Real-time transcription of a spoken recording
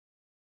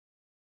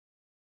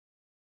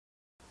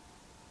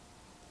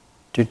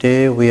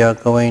Today we are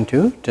going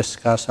to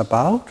discuss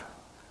about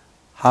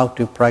how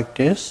to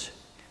practice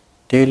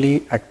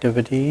daily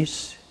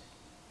activities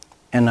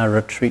in a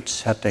retreat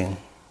setting.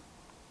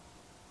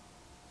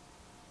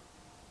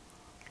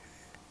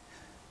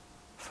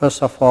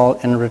 First of all,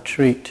 in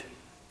retreat,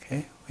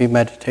 we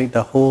meditate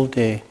the whole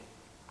day.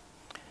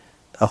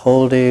 The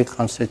whole day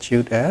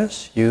constitutes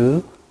as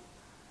you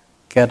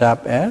get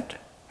up at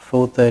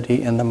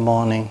 4:30 in the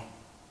morning,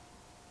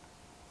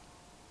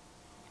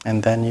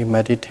 and then you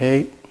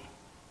meditate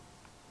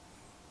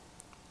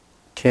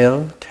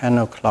till 10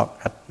 o'clock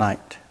at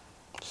night.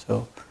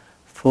 So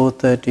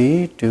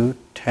 4:30 to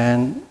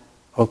 10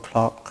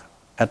 o'clock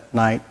at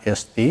night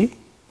is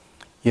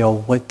your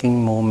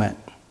waking moment.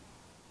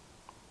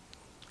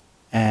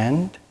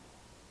 And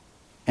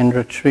in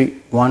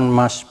retreat, one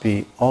must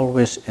be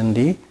always in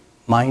the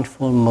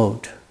mindful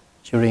mode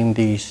during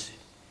these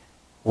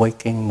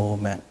waking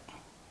moments.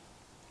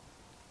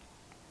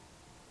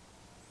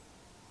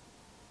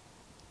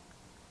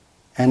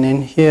 And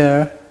in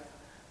here,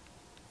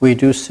 we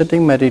do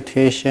sitting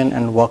meditation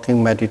and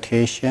walking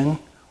meditation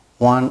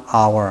 1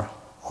 hour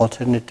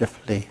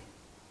alternatively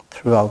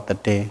throughout the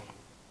day.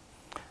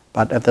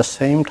 But at the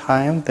same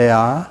time, there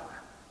are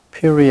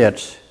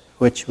periods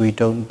which we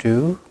don't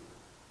do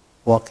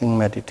walking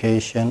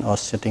meditation or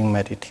sitting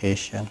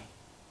meditation.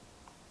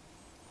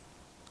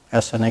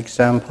 As an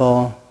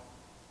example,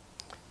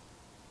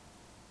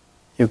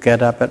 you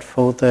get up at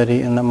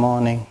 4:30 in the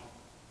morning.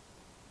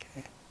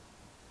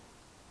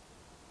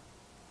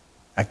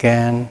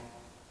 Again,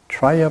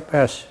 try your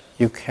best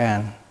you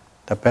can,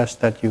 the best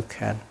that you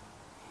can.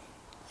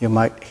 You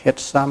might hit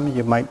some,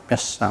 you might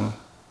miss some.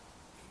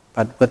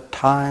 But with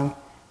time,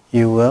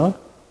 you will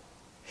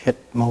hit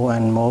more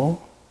and more,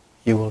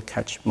 you will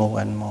catch more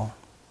and more.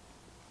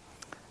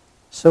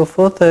 So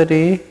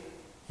 4:30,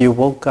 you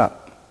woke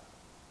up.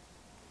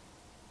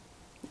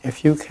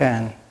 If you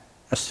can,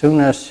 as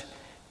soon as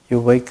you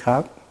wake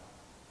up,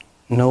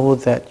 know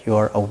that you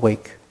are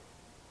awake.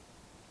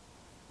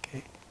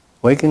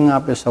 Waking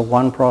up is a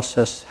one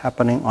process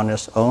happening on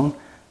its own,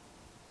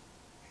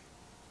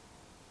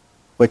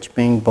 which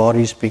means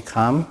bodies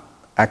become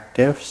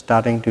active,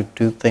 starting to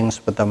do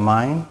things with the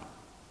mind,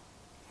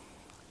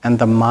 and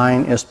the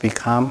mind is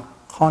become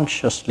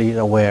consciously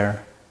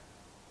aware,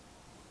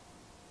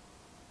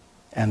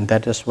 and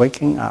that is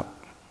waking up.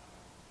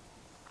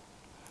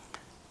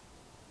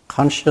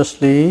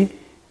 Consciously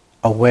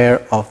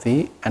aware of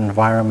the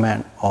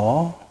environment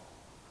or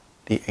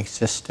the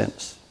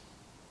existence.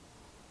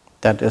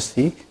 That is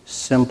the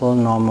simple,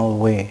 normal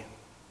way.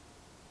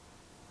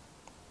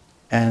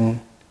 And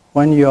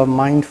when you are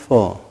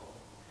mindful,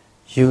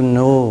 you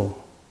know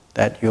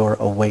that you are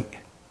awake.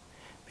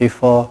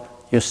 Before,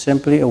 you're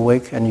simply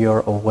awake and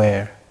you're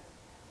aware.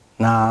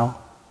 Now,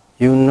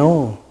 you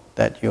know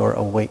that you're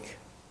awake.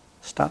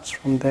 Starts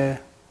from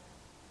there.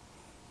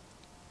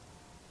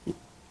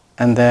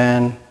 And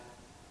then,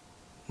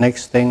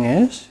 next thing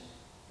is,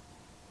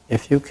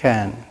 if you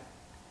can,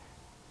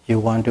 you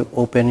want to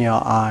open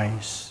your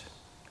eyes.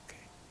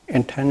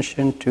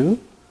 Intention to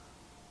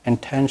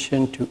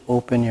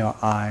open your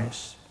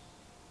eyes.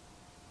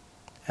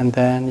 And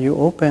then you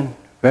open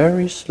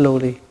very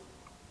slowly.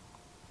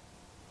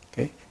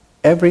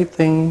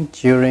 Everything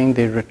during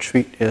the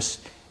retreat is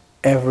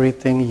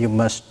everything you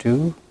must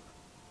do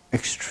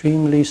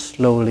extremely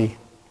slowly.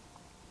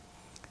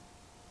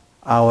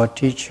 Our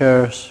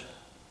teachers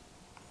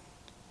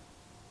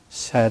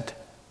said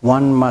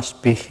one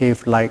must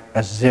behave like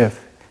as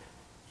if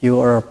you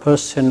are a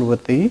person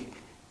with the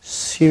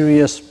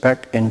serious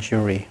back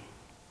injury.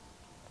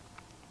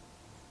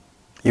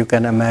 You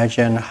can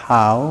imagine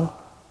how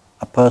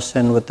a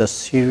person with a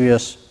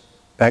serious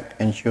back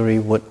injury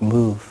would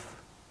move.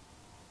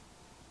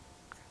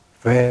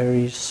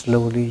 Very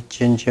slowly,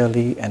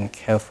 gingerly, and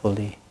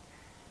carefully.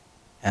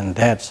 And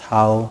that's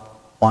how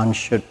one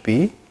should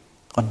be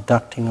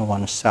conducting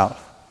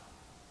oneself.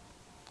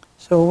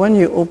 So when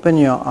you open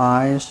your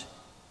eyes,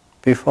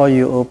 before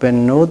you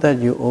open, know that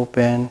you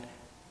open,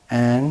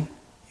 and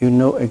you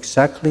know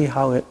exactly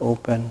how it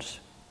opens.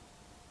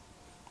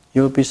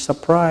 You'll be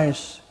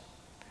surprised.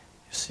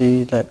 You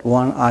see that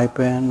one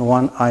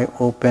eye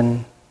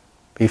open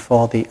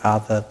before the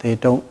other. They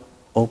don't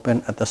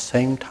open at the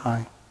same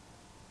time.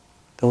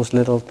 Those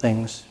little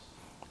things,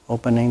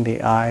 opening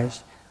the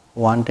eyes,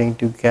 wanting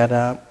to get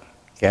up,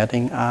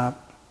 getting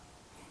up.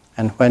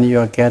 And when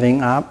you're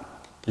getting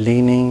up,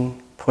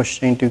 leaning,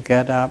 pushing to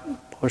get up,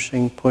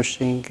 pushing,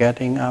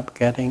 getting up.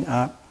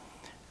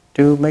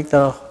 To make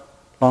the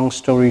long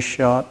story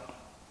short,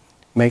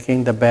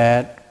 making the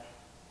bed,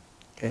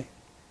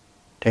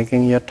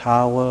 taking your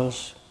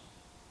towels,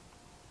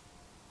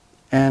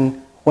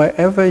 and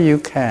wherever you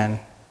can,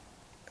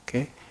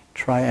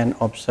 try and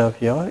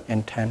observe your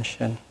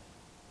intention.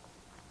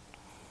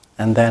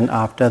 And then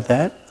after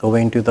that,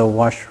 going to the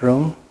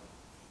washroom,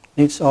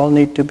 all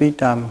need to be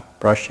done.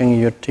 Brushing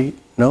your teeth,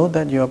 know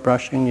that you are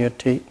brushing your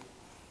teeth.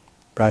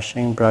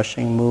 Brushing,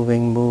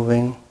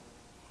 moving,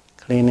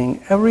 cleaning,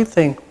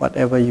 everything,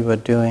 whatever you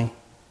are doing.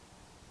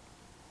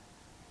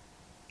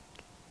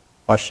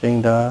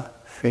 washing the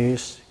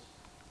face,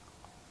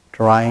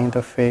 drying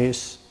the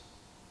face.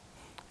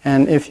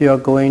 And if you are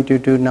going to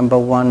do number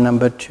 1,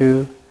 number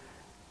 2,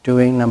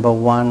 doing number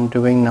 1,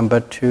 doing number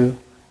 2,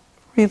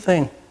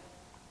 everything.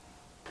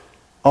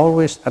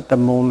 Always at the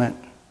moment.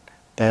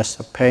 There's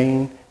a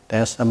pain,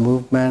 there's a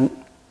movement.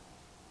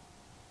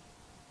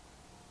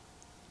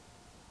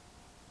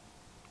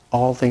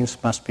 All things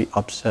must be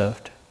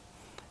observed.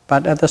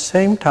 But at the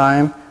same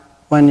time,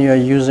 when you are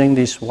using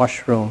this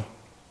washroom,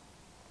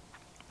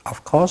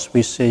 of course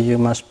we say you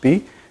must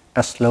be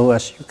as slow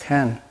as you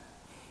can.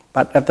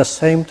 But at the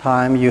same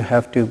time, you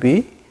have to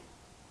be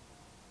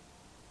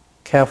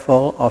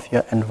careful of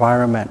your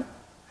environment.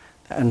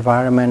 The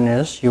environment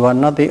is, you are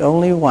not the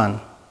only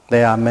one.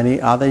 There are many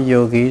other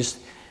yogis,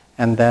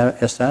 and there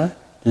is a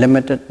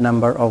limited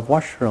number of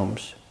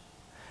washrooms.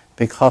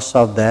 Because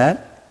of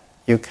that,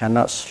 you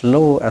cannot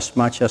slow as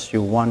much as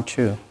you want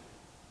to.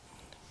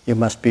 You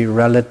must be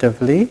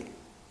relatively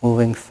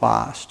moving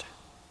fast.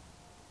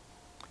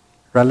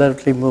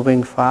 Relatively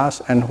moving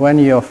fast, and when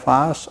you're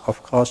fast,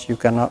 of course you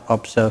cannot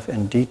observe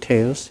in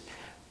details,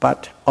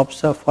 but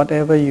observe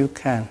whatever you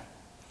can.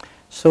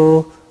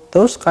 So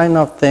those kind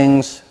of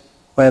things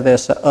where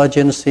there's an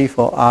urgency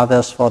for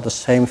others for the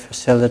same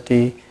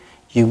facility,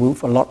 you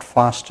move a lot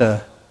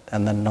faster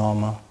than the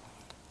normal.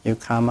 You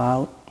come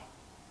out,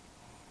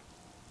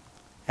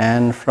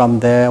 and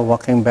from there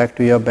walking back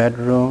to your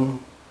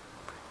bedroom,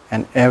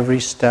 and every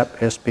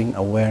step is being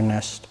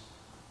awareness.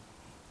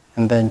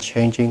 And then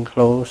changing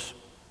clothes,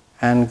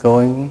 and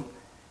going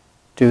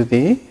to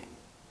the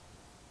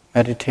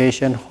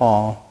meditation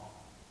hall.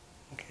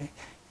 Okay?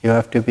 You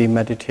have to be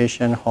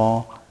meditation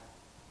hall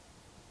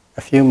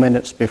a few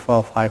minutes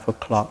before 5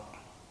 o'clock.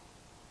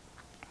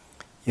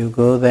 You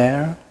go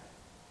there,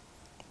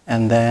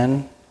 and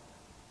then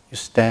you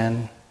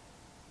stand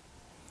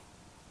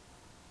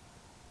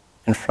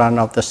in front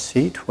of the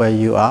seat where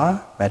you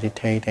are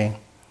meditating.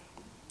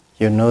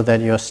 You know that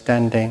you're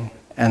standing,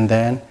 and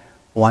then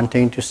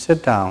wanting to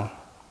sit down.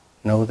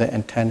 Know the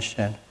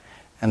intention,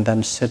 and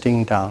then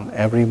sitting down,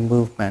 every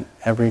movement,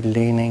 every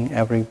leaning,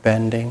 every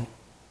bending,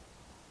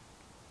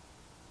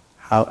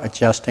 how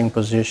adjusting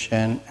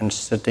position and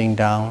sitting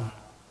down,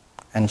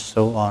 and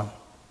so on.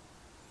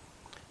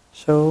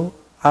 So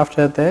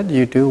after that,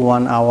 you do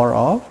 1 hour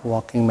of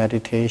walking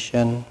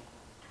meditation,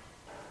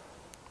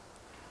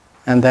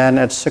 and then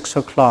at 6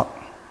 o'clock,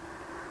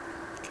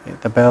 okay,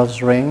 the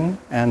bells ring,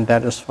 and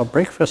that is for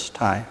breakfast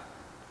time.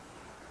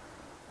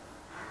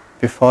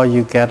 Before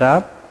you get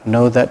up,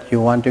 know that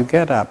you want to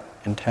get up,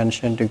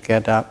 intention to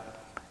get up,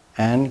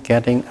 and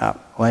getting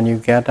up. When you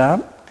get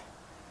up,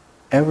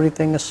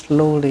 everything is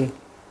slowly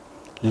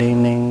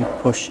leaning,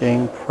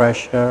 pushing,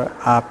 pressure,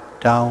 up,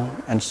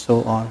 down, and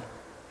so on.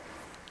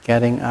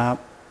 Getting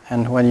up,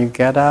 and when you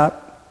get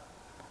up,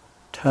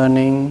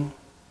 turning,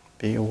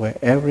 be aware.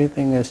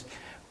 Everything is,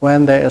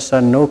 when there is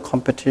no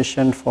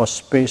competition for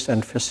space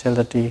and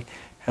facility,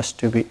 has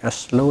to be as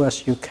slow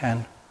as you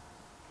can.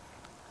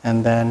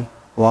 And then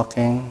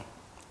walking,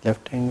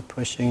 lifting,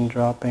 pushing,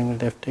 dropping,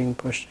 lifting,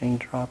 pushing,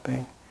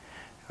 dropping.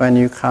 When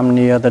you come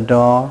near the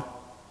door,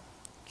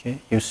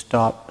 okay, you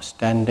stop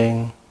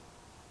standing.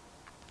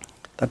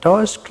 The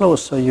door is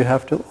closed, so you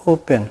have to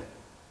open.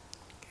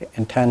 Okay,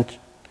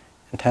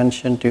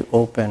 intention to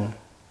open.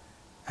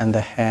 And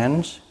the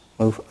hands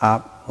move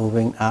up,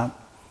 moving up.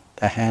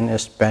 The hand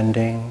is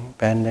bending,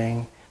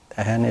 bending.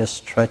 The hand is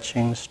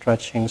stretching,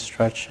 stretching,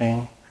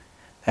 stretching.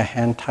 The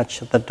hand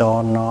touches the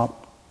doorknob,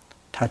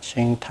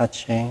 touching,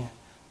 touching.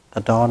 The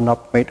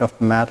doorknob made of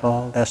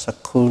metal, there's a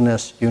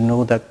coolness, you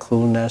know that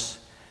coolness.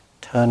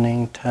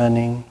 Turning,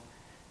 turning,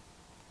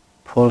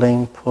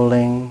 pulling,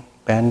 pulling,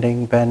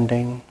 bending,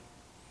 bending.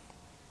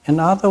 In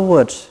other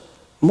words,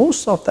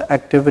 most of the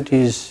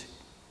activities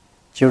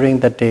during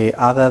the day,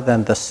 other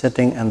than the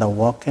sitting and the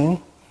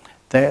walking,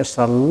 there is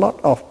a lot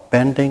of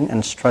bending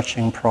and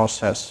stretching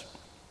process.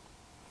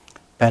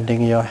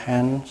 Bending your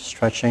hand,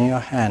 stretching your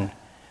hand.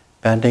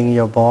 Bending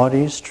your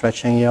body,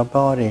 stretching your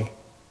body.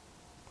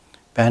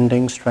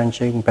 Bending,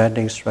 stretching,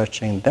 bending,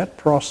 stretching. That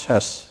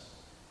process,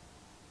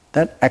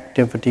 that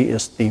activity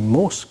is the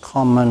most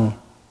common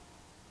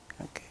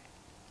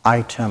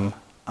item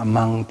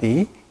among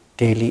the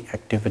daily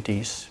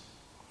activities.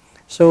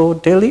 So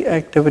daily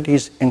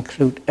activities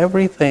include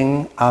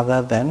everything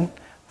other than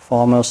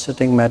formal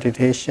sitting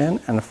meditation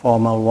and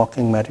formal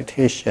walking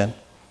meditation.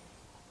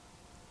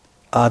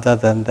 Other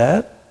than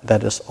that,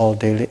 that is all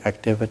daily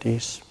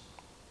activities.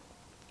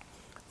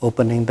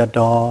 Opening the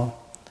door,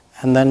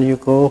 and then you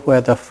go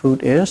where the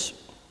food is,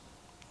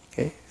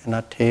 okay, in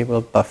a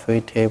table,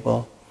 buffet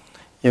table.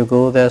 You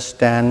go there,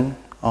 stand,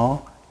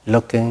 or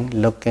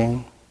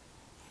looking,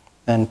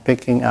 then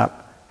picking up.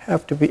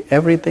 Have to be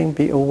everything,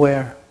 be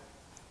aware.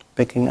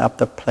 Picking up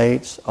the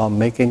plates, or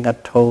making a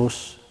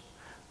toast,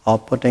 or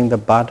putting the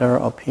butter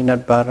or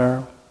peanut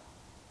butter,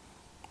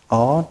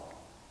 or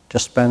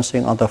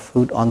dispensing all the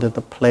food onto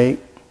the plate.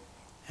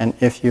 And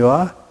if you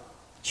are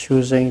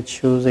choosing,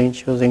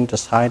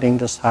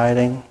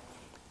 deciding,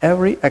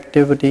 every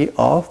activity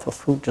of the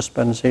food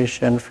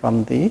dispensation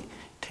from the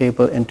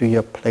table into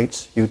your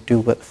plates, you do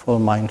with full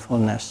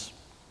mindfulness.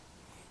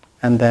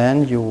 And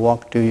then you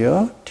walk to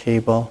your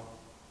table,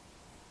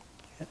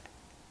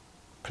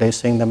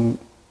 placing the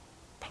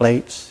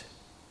plates,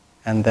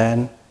 and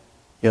then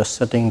your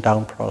sitting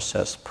down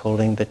process,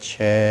 pulling the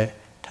chair,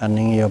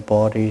 turning your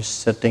body,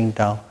 sitting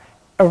down.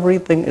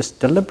 Everything is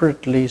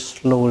deliberately,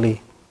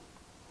 slowly.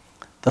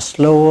 The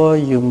slower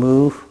you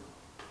move,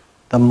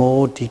 the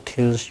more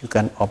details you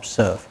can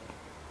observe.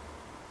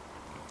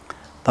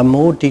 The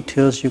more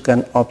details you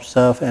can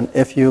observe, and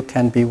if you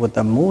can be with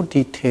the more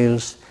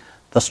details,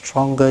 the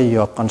stronger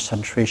your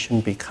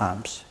concentration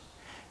becomes.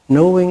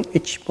 Knowing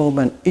each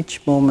moment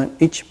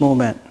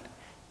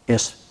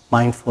is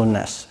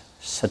mindfulness,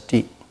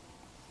 sati.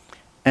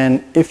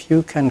 And if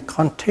you can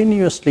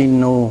continuously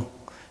know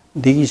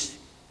these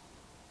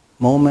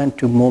moment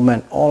to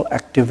moment, all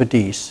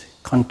activities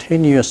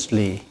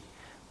continuously,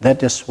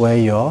 that is where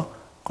your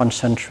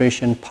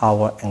concentration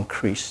power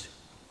increases.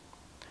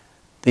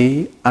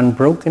 The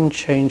unbroken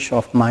change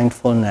of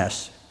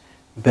mindfulness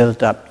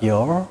build up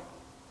your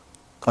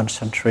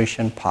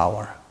concentration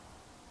power.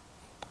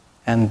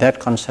 And that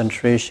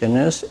concentration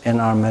is,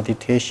 in our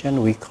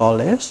meditation, we call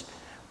it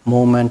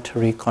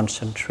momentary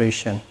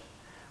concentration.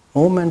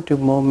 Moment to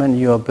moment,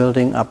 you are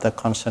building up the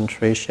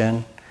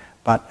concentration,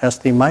 but as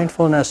the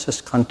mindfulness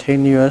is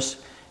continuous,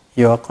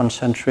 your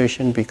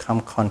concentration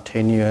becomes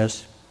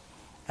continuous.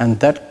 And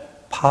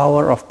that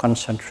power of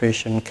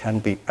concentration can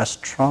be as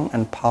strong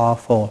and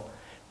powerful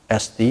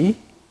as the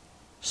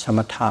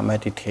samatha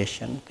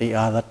meditation, the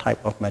other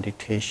type of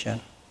meditation.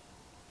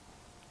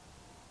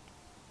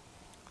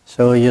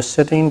 So you're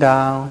sitting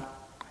down,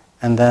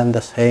 and then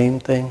the same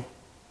thing,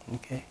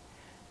 okay?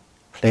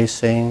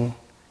 Placing,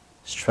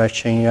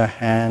 stretching your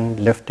hand,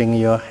 lifting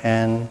your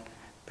hand,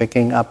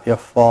 picking up your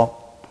fork,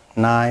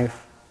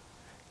 knife,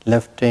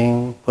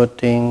 lifting,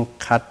 putting,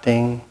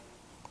 cutting,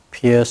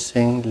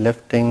 piercing,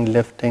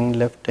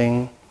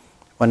 lifting.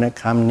 When it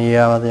comes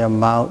near your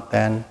mouth,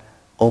 then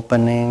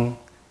opening,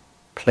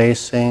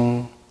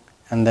 placing,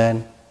 and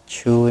then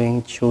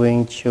chewing.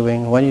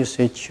 When you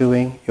say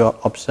chewing, you're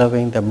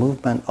observing the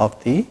movement of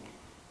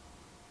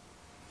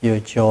your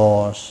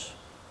jaws.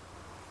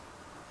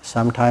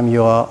 Sometimes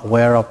you're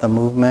aware of the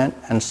movement,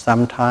 and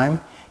sometimes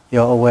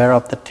you're aware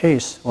of the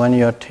taste. When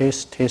you're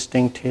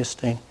tasting,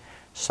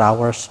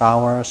 sour,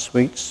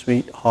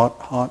 sweet,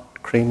 hot,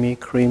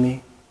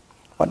 creamy,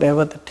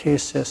 whatever the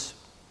taste is.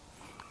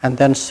 And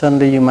then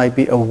suddenly you might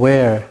be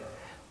aware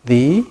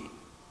the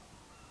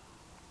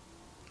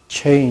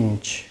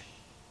change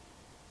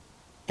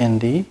in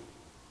the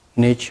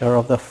nature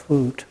of the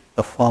food,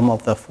 the form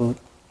of the food.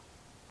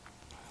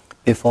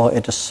 Before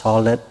it is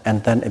solid,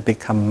 and then it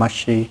becomes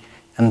mushy,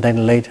 and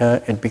then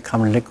later it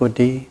becomes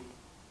liquidy.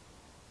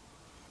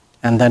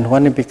 And then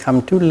when it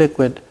becomes too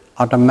liquid,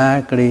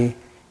 automatically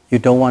you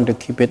don't want to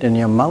keep it in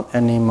your mouth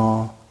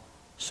anymore.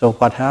 So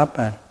what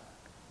happens?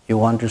 You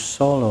want to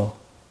swallow,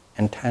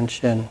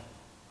 intention,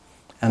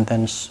 and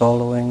then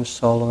swallowing.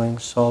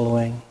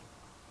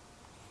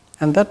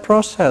 And that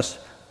process,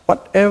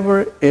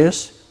 whatever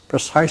is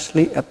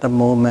precisely at the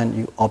moment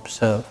you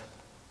observe,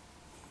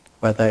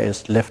 whether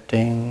it's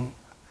lifting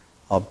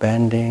or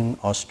bending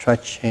or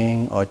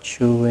stretching or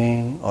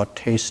chewing or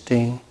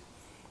tasting.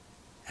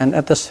 And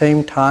at the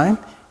same time,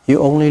 you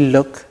only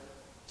look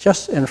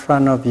just in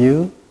front of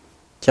you,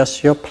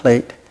 just your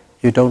plate.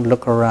 You don't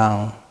look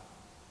around.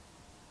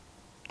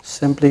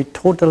 Simply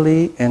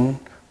totally in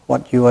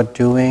what you are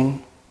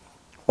doing,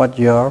 what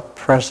your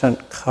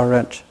present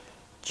current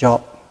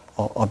job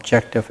or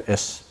objective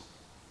is.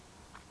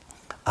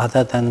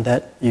 Other than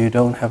that, you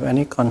don't have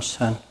any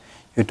concern.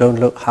 You don't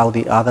look how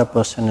the other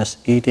person is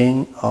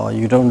eating, or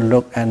you don't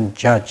look and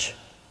judge.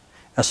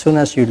 As soon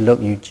as you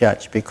look, you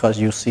judge because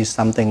you see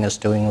something is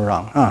doing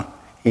wrong.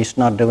 He's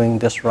not doing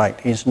this right,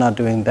 he's not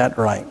doing that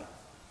right.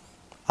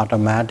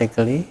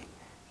 Automatically,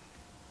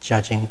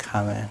 judging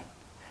comes in.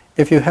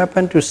 If you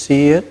happen to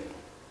see it,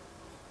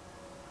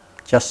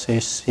 just say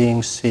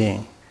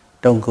seeing.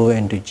 Don't go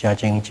into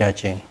judging.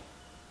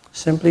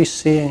 Simply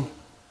seeing.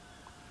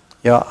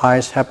 Your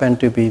eyes happen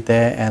to be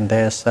there, and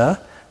there's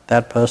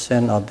that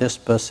person or this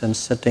person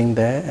sitting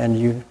there, and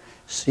you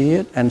see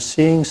it, and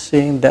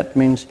seeing, that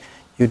means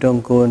you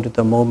don't go into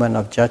the moment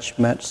of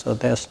judgment, so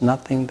there's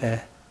nothing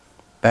there.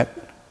 Back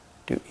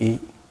to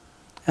eat,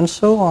 and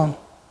so on.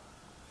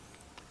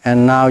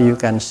 And now you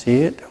can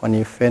see it when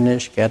you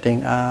finish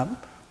getting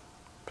up,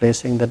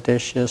 placing the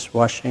dishes,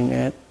 washing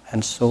it,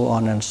 and so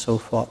on and so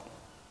forth.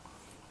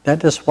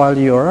 That is while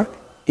you're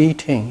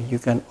eating, you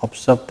can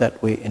observe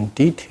that way in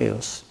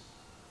details.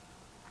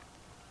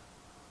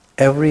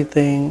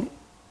 Everything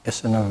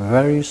is in a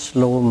very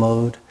slow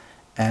mode,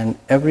 and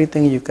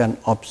everything you can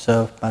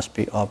observe must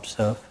be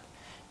observed.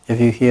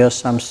 If you hear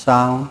some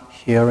sound,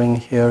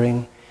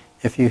 hearing.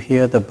 If you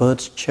hear the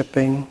birds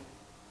chirping,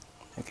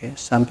 okay,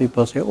 some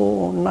people say,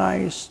 oh,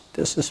 nice,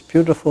 this is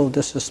beautiful,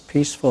 this is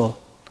peaceful.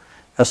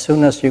 As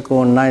soon as you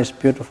go nice,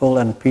 beautiful,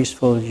 and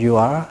peaceful, you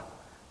are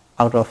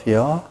out of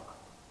your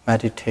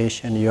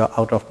meditation, you are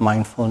out of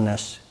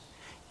mindfulness.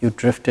 you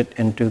drifted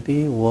into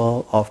the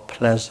world of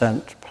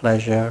pleasant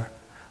pleasure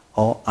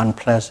or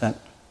unpleasant.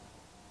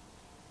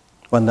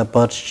 When the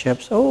bird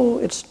chirps, oh,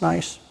 it's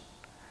nice.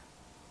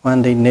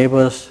 When the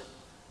neighbor's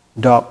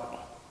dog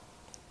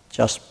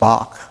just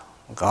bark,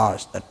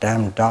 gosh, the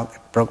damn dog,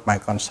 it broke my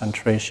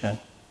concentration.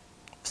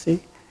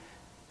 See,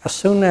 as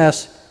soon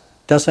as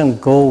it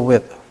doesn't go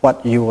with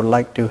what you would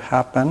like to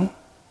happen,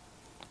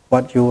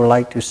 what you would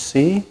like to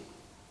see,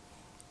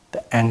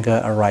 the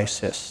anger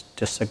arises,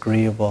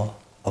 disagreeable,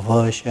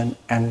 aversion,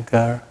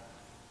 anger,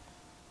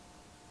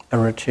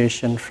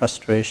 irritation,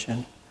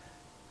 frustration.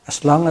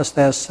 As long as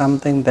there's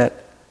something that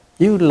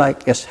you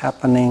like is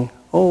happening,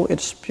 oh,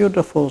 it's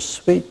beautiful,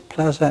 sweet,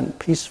 pleasant,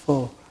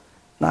 peaceful,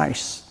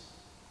 nice.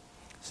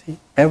 See,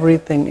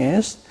 everything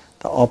is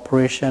the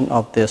operation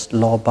of this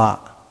lobha,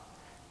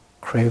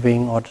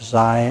 craving or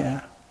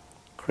desire,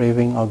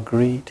 craving or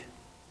greed,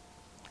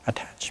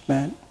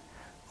 attachment,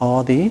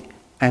 or the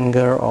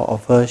anger or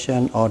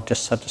aversion or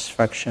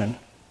dissatisfaction.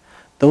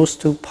 Those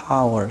two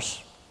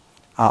powers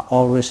are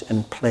always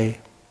in play.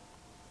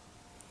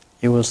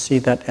 You will see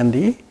that in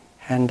the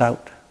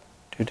handout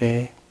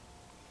today,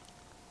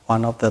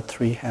 one of the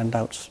 3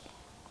 handouts.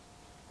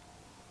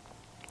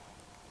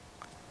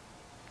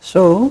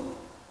 So,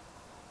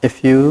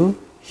 if you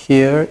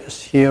hear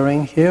is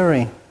hearing,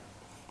 hearing.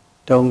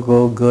 Don't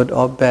go good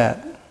or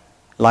bad.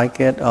 Like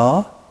it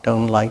or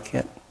don't like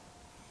it.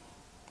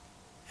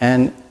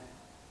 And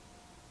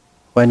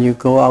when you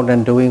go out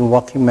and doing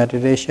walking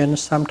meditation,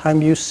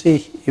 sometimes you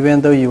see,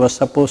 even though you were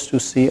supposed to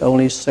see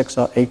only 6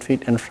 or 8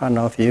 feet in front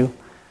of you,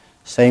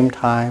 same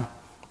time,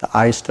 the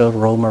eyes still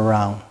roam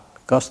around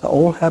because the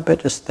old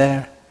habit is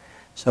there.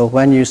 So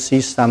when you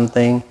see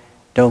something,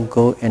 don't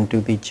go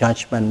into the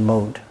judgment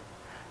mode.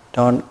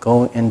 Don't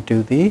go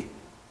into the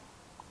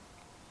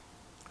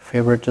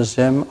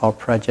favoritism or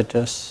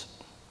prejudice,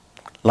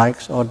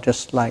 likes or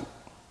dislike,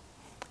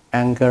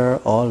 anger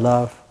or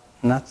love,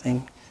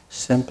 nothing.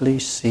 Simply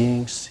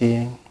seeing,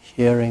 seeing,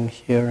 hearing,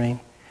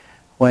 hearing.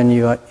 When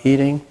you are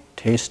eating,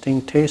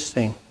 tasting,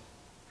 tasting.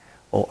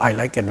 Oh, I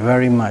like it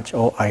very much.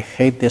 Oh, I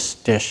hate this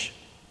dish.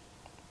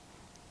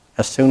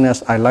 As soon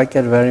as I like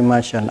it very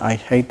much and I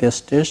hate this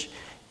dish,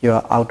 you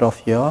are out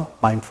of your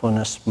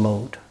mindfulness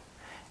mode.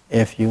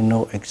 If you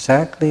know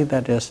exactly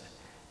that is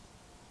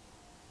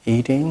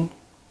eating,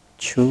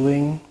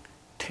 chewing,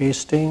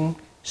 tasting,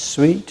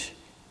 sweet,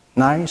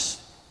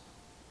 nice,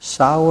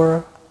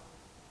 sour,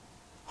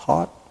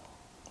 hot,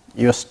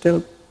 you're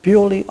still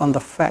purely on the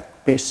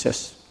fact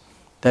basis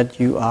that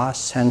you are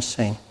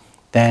sensing,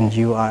 then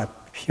you are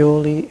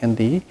purely in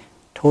the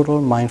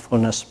total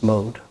mindfulness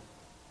mode.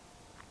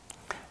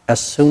 As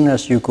soon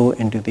as you go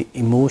into the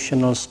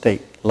emotional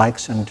state,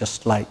 likes and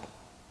dislike,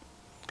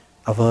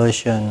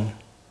 aversion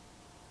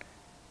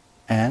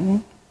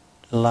and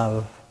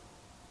love,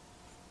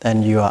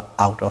 then you are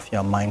out of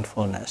your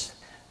mindfulness.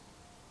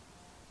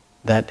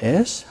 That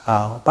is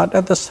how. But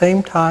at the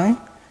same time,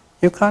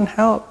 you can't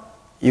help.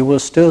 You will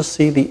still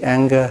see the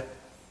anger.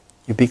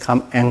 You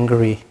become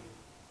angry.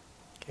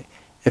 Okay.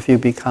 If you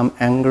become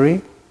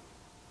angry,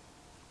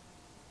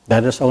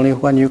 that is only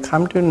when you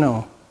come to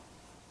know.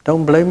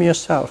 Don't blame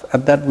yourself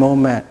at that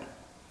moment.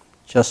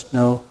 Just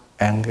know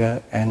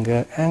anger,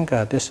 anger,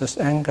 anger. This is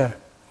anger.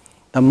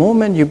 The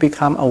moment you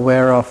become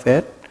aware of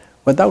it,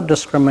 without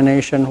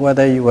discrimination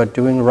whether you are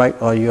doing right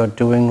or you are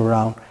doing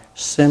wrong,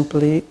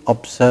 simply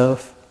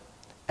observe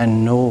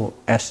and know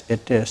as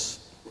it is.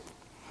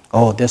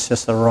 Oh, this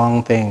is the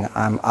wrong thing,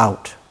 I'm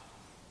out.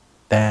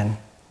 Then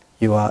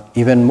you are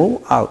even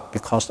more out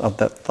because of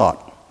that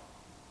thought.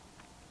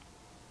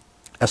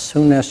 As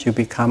soon as you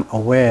become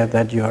aware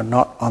that you are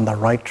not on the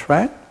right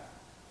track,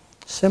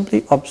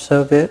 simply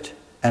observe it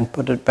and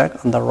put it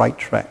back on the right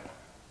track.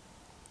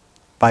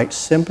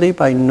 Simply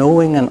by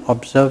knowing and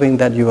observing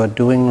that you are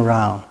doing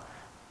wrong,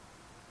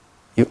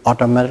 you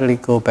automatically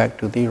go back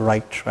to the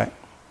right track.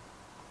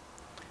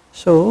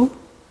 So,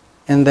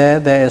 in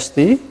there is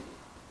the,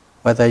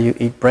 whether you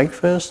eat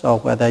breakfast or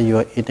whether you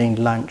are eating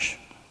lunch.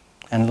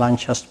 And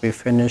lunch has to be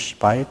finished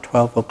by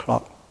 12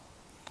 o'clock.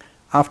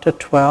 After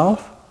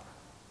 12,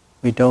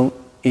 we don't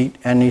eat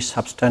any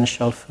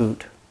substantial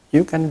food.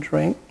 You can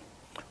drink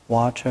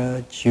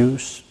water,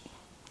 juice,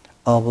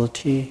 herbal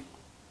tea.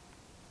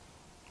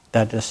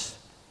 That is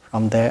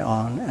from there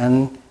on.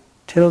 And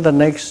till the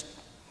next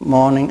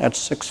morning at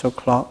 6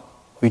 o'clock,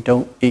 we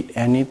don't eat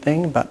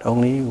anything, but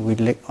only we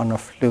lick on a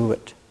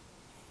fluid.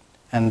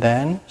 And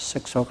then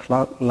 6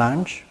 o'clock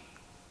lunch,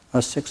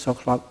 or 6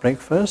 o'clock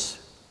breakfast,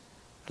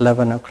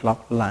 11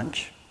 o'clock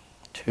lunch,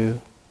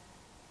 too.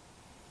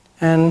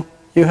 And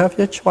you have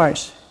your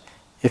choice.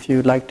 If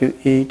you like to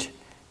eat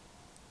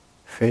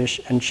fish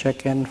and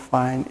chicken,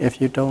 fine.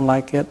 If you don't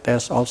like it,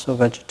 there's also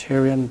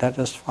vegetarian, that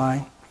is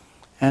fine.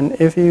 And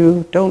if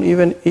you don't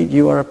even eat,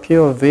 you are a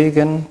pure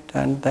vegan,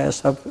 then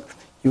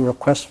you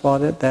request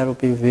for it, there will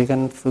be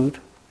vegan food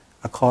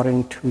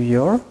according to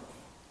your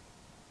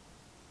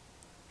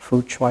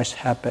food choice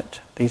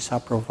habit. These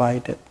are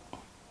provided.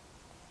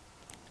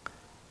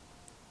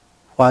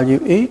 While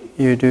you eat,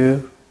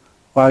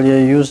 while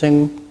you're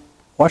using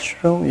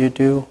washroom, you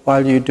do.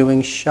 While you're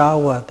doing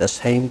shower, the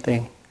same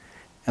thing.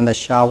 In the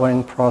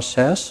showering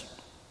process,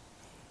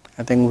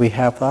 I think we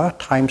have a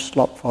time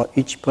slot for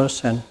each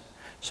person.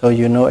 So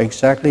you know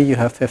exactly you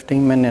have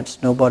 15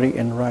 minutes, nobody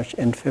in rush.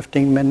 In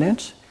 15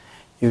 minutes,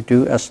 you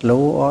do as slow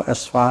or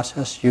as fast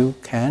as you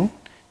can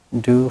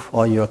do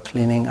for your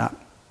cleaning up.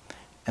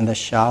 In the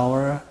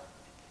shower,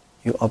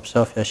 you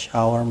observe your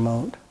shower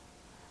mode.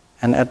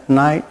 And at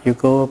night, you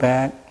go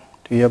back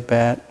to your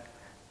bed,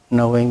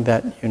 knowing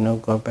that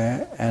go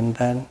back, and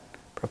then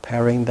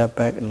preparing the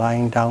bed,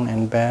 lying down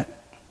in bed,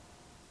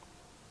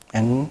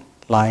 and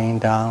lying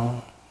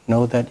down,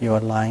 know that you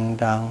are lying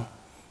down.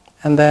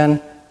 And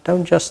then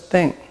don't just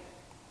think,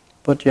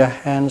 put your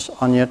hands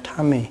on your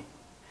tummy,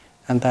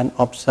 and then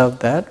observe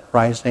that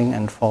rising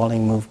and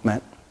falling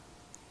movement.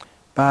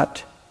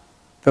 But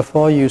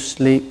before you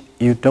sleep,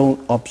 you don't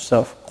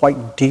observe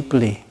quite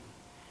deeply.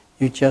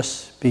 You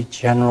just be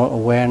general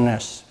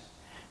awareness.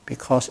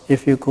 Because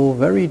if you go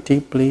very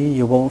deeply,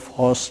 you won't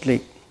fall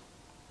asleep.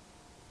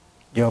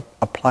 You're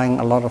applying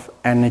a lot of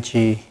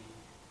energy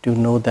to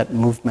know that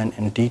movement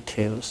in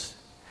details.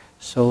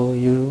 So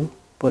you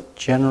put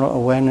general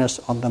awareness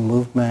on the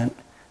movement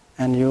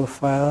and you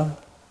fall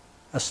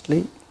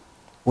asleep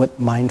with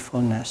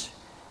mindfulness.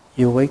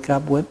 You wake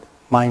up with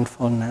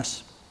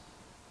mindfulness.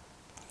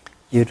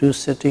 You do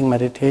sitting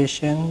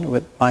meditation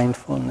with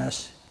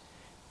mindfulness.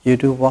 You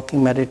do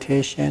walking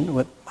meditation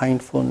with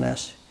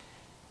mindfulness.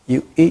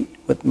 You eat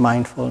with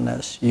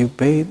mindfulness. You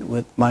bathe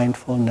with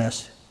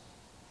mindfulness.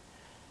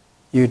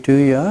 You do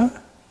your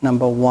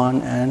number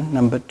 1 and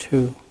number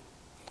 2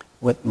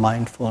 with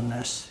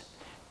mindfulness.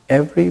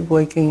 Every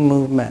waking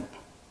movement,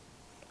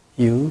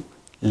 you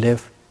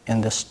live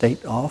in the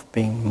state of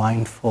being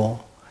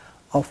mindful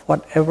of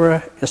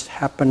whatever is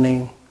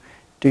happening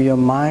to your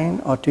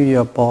mind or to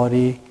your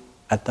body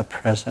at the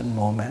present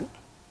moment.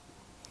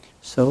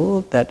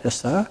 So that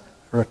is a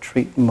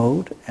retreat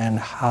mode and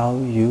how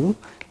you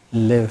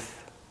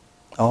live,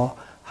 or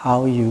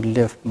how you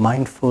live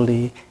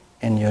mindfully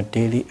in your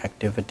daily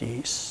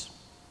activities.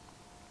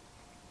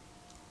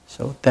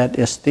 So that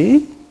is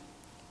the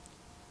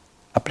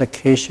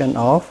application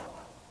of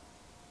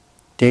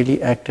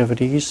daily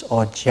activities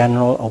or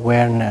general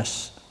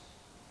awareness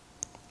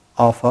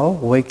of a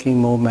waking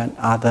moment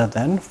other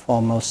than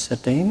formal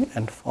sitting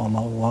and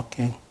formal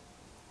walking.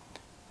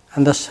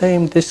 And the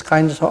same, this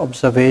kinds of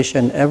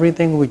observation,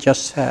 everything we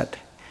just said,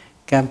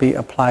 can be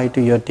applied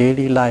to your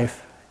daily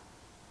life,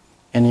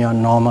 in your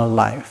normal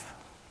life.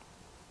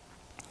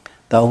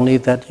 The only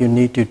that you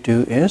need to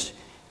do is,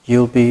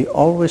 you'll be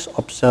always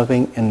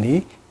observing in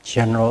the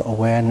general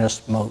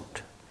awareness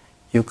mode.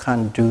 You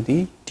can't do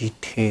the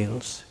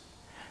details.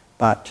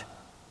 But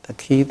the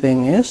key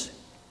thing is,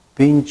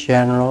 being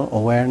general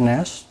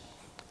awareness,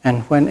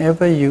 and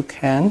whenever you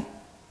can,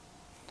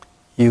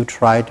 you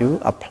try to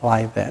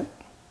apply that.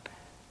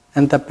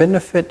 And the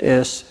benefit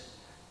is,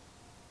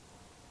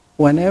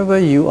 whenever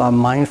you are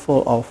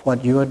mindful of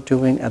what you are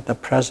doing at the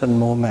present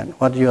moment,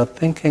 what you are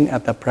thinking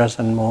at the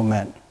present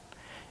moment,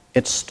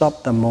 it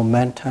stops the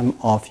momentum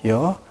of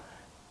your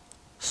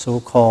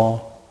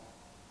so-called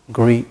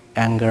greed,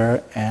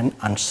 anger, and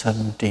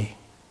uncertainty,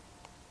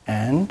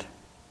 and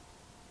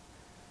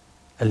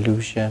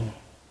illusion.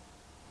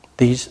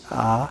 These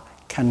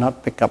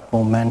cannot pick up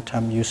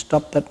momentum. You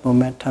stop that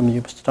momentum,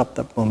 you stop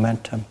that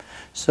momentum.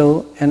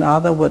 So, in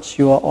other words,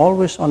 you are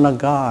always on a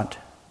guard.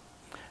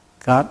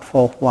 Guard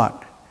for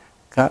what?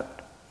 Guard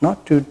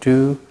not to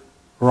do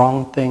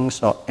wrong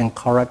things or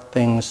incorrect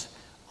things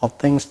or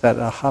things that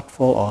are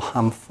hurtful or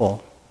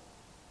harmful.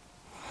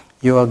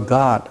 You are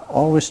guard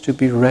always to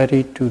be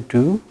ready to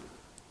do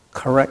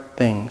correct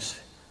things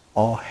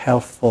or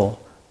helpful,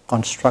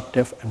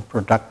 constructive and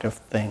productive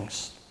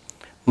things.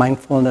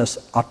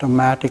 Mindfulness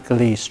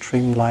automatically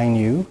streamlines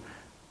you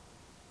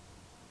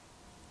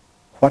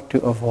what to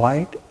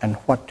avoid and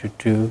what to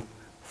do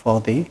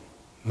for the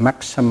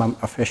maximum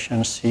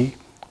efficiency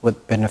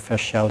with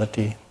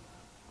beneficiality.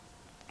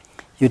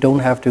 You don't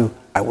have to,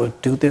 I will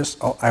do this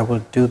or I will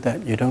do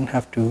that. You don't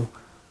have to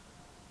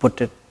put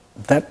it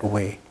that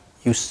way.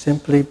 You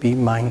simply be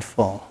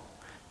mindful,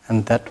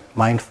 and that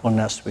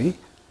mindfulness will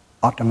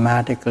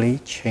automatically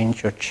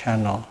change your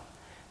channel,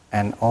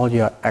 and all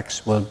your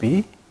actions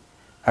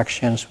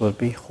will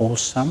be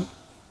wholesome,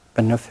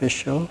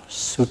 beneficial,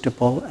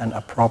 suitable, and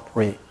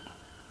appropriate.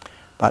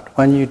 But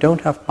when you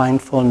don't have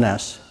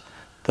mindfulness,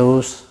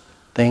 those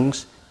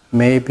things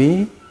may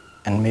be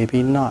and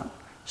maybe not.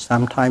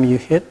 Sometimes you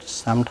hit,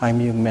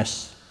 sometimes you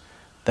miss.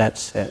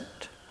 That's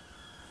it.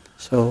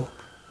 So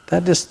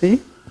that is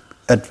the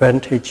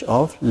advantage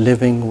of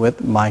living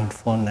with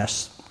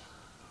mindfulness.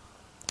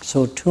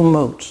 So 2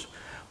 modes.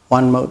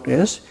 One mode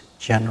is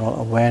general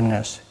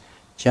awareness.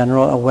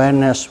 General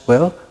awareness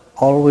will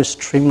always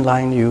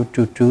streamline you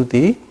to do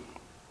the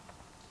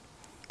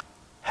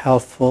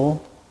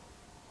helpful,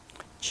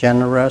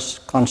 generous,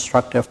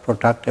 constructive,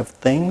 productive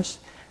things,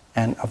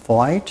 and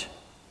avoid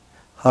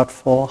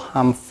hurtful,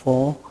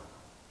 harmful,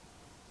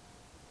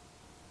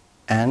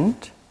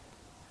 and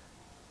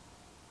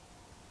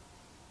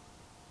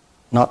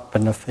not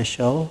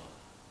beneficial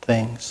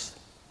things,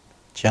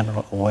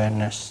 general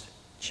awareness,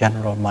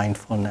 general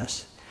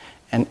mindfulness.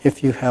 And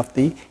if you have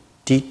the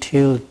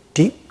detailed,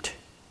 deep,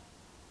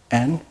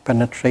 and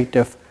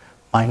penetrative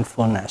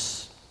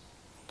mindfulness,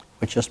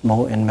 which is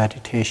more in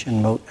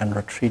meditation mode and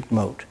retreat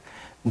mode,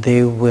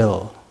 they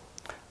will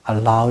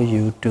allow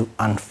you to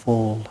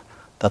unfold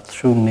the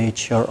true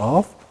nature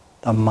of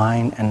the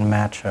mind and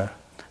matter,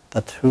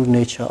 the true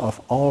nature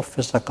of all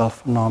physical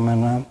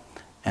phenomena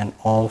and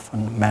all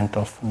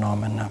mental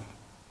phenomena.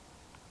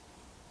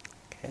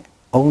 Okay.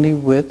 Only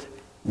with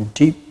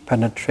deep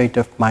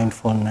penetrative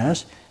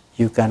mindfulness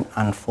you can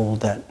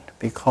unfold that,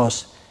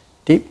 because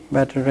deep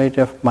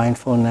meditative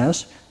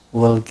mindfulness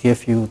will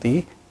give you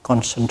the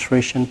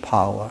concentration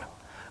power.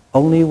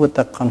 Only with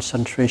the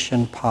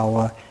concentration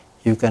power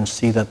you can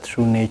see the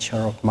true nature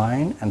of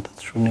mind and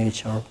the true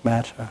nature of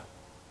matter.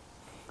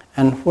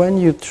 And when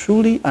you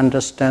truly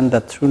understand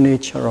the true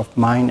nature of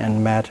mind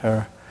and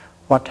matter,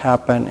 what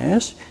happens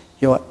is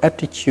your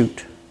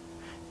attitude,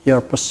 your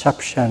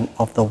perception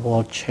of the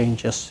world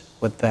changes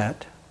with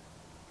that.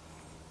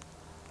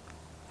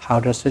 How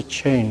does it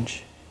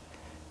change?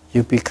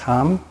 You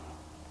become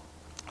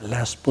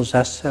less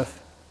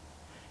possessive.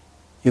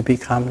 You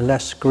become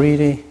less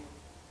greedy.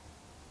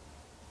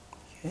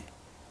 Okay?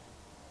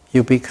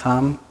 You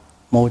become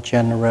more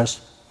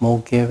generous, more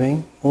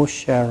giving, more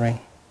sharing.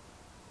 Okay?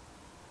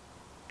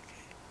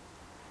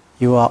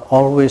 You are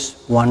always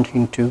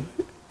wanting to,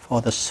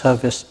 for the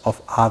service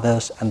of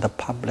others and the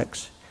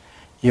publics.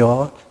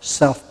 Your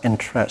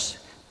self-interest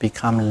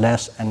become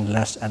less and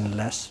less and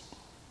less.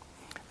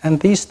 And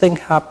these things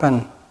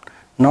happen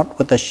not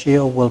with the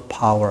sheer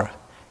willpower.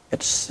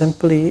 It's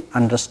simply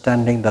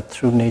understanding the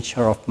true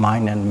nature of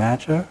mind and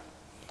matter.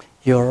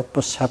 Your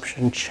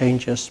perception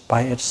changes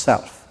by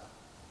itself.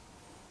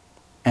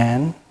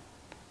 And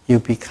you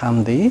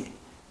become the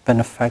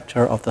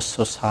benefactor of the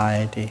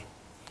society.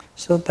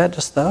 So that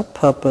is the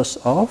purpose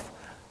of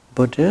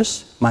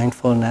Buddhist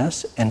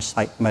mindfulness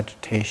insight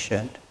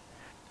meditation.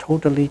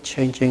 Totally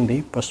changing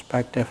the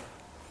perspective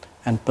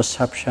and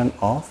perception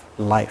of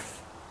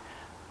life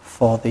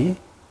for the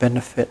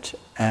benefit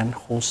and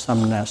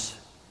wholesomeness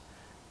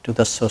to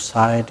the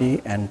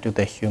society and to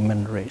the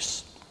human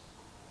race.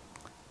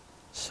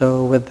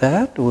 So with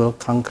that, we'll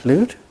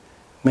conclude.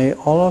 May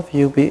all of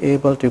you be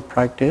able to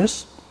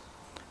practice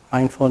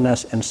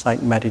mindfulness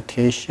insight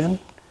meditation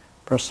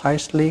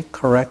precisely,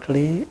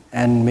 correctly,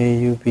 and may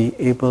you be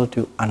able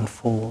to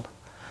unfold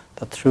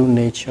the true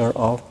nature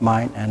of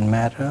mind and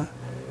matter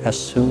as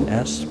soon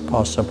as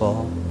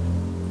possible.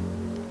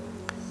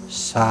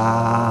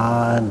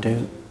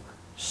 Sadhu,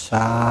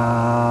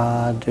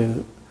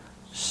 sadhu,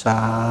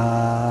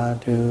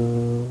 sadhu.